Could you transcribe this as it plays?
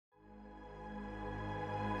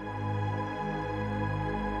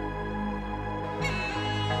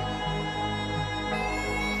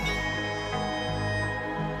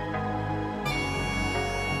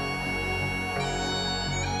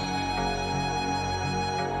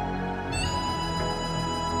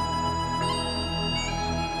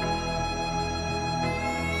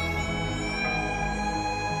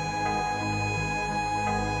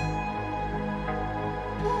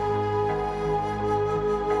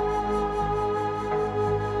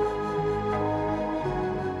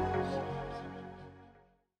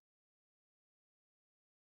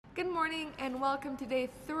Good morning and welcome to day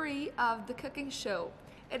 3 of the cooking show.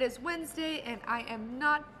 It is Wednesday and I am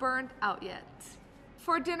not burnt out yet.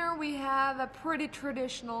 For dinner we have a pretty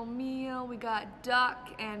traditional meal. We got duck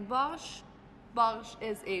and borscht. Borscht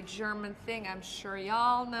is a German thing. I'm sure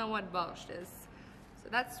y'all know what borscht is. So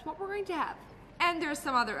that's what we're going to have. And there's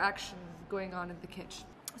some other action going on in the kitchen.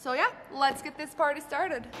 So yeah, let's get this party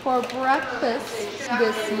started. For breakfast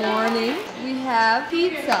this morning, we have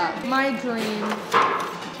pizza, my dream.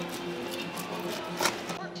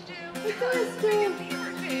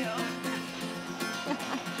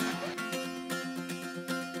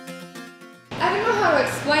 I don't know how to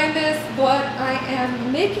explain this, but I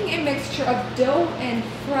am making a mixture of dough and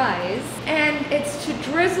fries, and it's to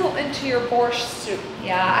drizzle into your borscht soup.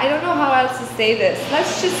 Yeah, I don't know how else to say this.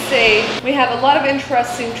 Let's just say we have a lot of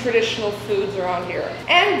interesting traditional foods around here.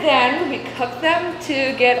 And then we cook them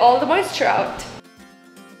to get all the moisture out.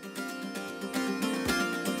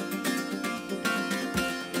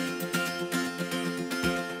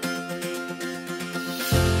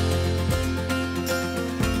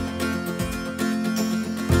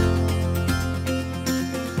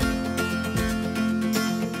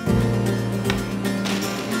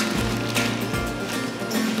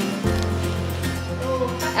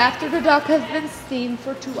 After the duck has been steamed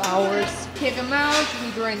for 2 hours, take them out,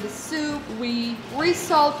 we drain the soup, we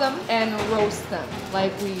resalt them and roast them.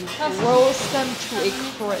 Like we roast them to a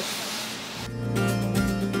crisp.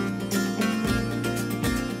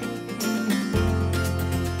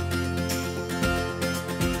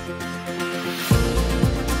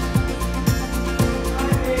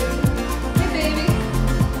 Hey baby.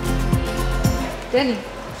 Denny.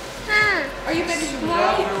 Are you making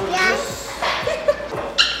pie? Yes.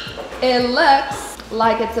 It looks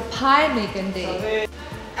like it's a pie making day.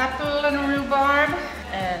 Apple and rhubarb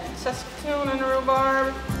and saskatoon and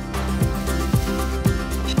rhubarb.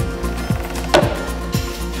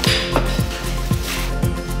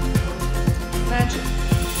 Magic.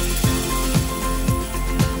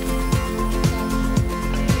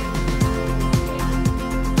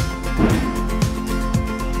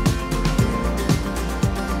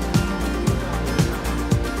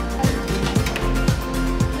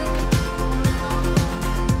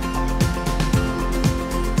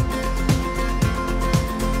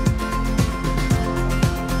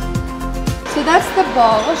 So that's the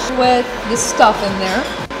borscht with the stuff in there.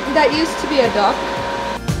 That used to be a duck.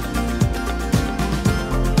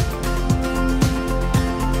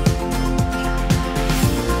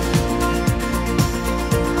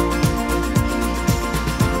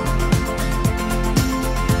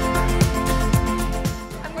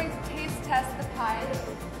 I'm going to taste test the pie.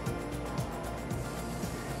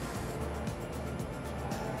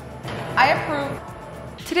 I approve.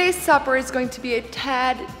 Today's supper is going to be a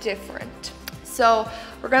tad different. So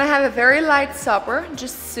we're gonna have a very light supper,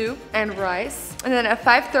 just soup and rice. And then at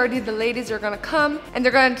 5:30 the ladies are gonna come and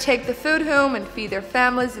they're gonna take the food home and feed their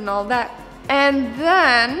families and all that. And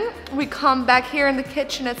then we come back here in the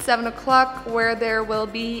kitchen at 7 o'clock where there will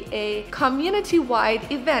be a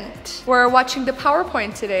community-wide event. We're watching the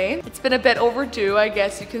PowerPoint today. It's been a bit overdue, I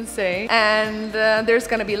guess you can say. And there's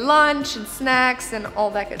gonna be lunch and snacks and all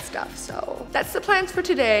that good stuff. So that's the plans for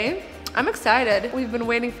today. I'm excited. We've been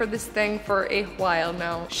waiting for this thing for a while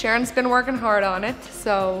now. Sharon's been working hard on it,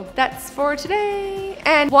 so that's for today.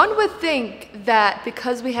 And one would think that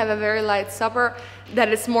because we have a very light supper, that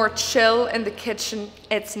it's more chill in the kitchen.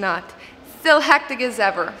 It's not. Still hectic as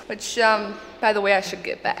ever, which, by the way, I should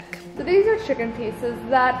get back. So these are chicken pieces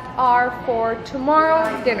that are for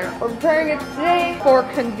tomorrow dinner. We're preparing it today for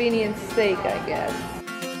convenience sake, I guess.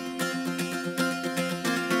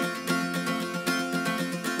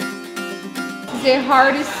 A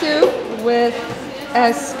hearty soup with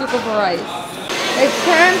a scoop of rice. It's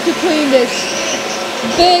time to clean this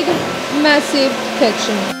big, messy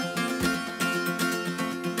kitchen.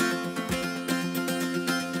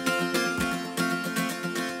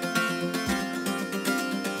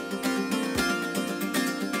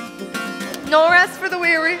 No rest for the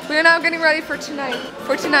weary. We're now getting ready for tonight.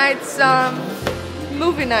 For tonight's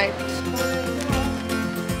movie night.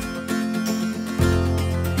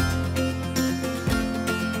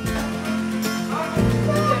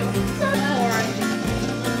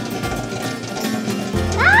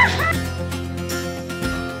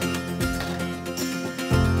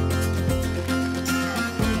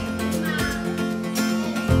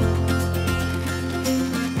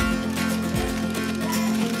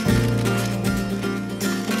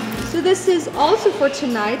 This is also for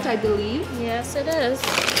tonight, I believe. Yes, it is.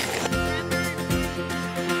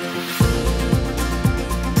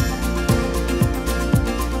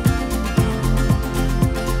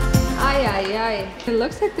 Ay, ay, ay. It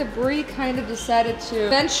looks like the brie kind of decided to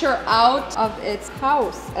venture out of its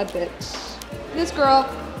house a bit. This girl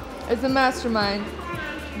is the mastermind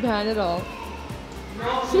behind it all.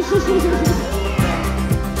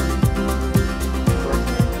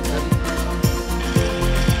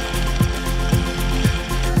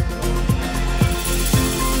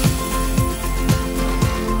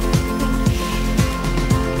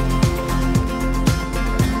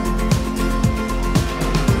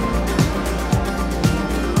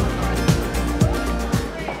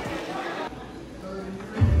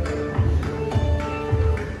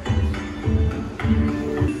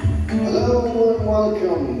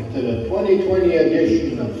 Welcome to the 2020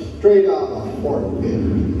 edition of Straight Out of Fort Pitt.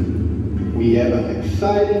 We have an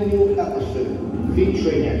exciting new episode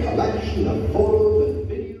featuring a collection of photos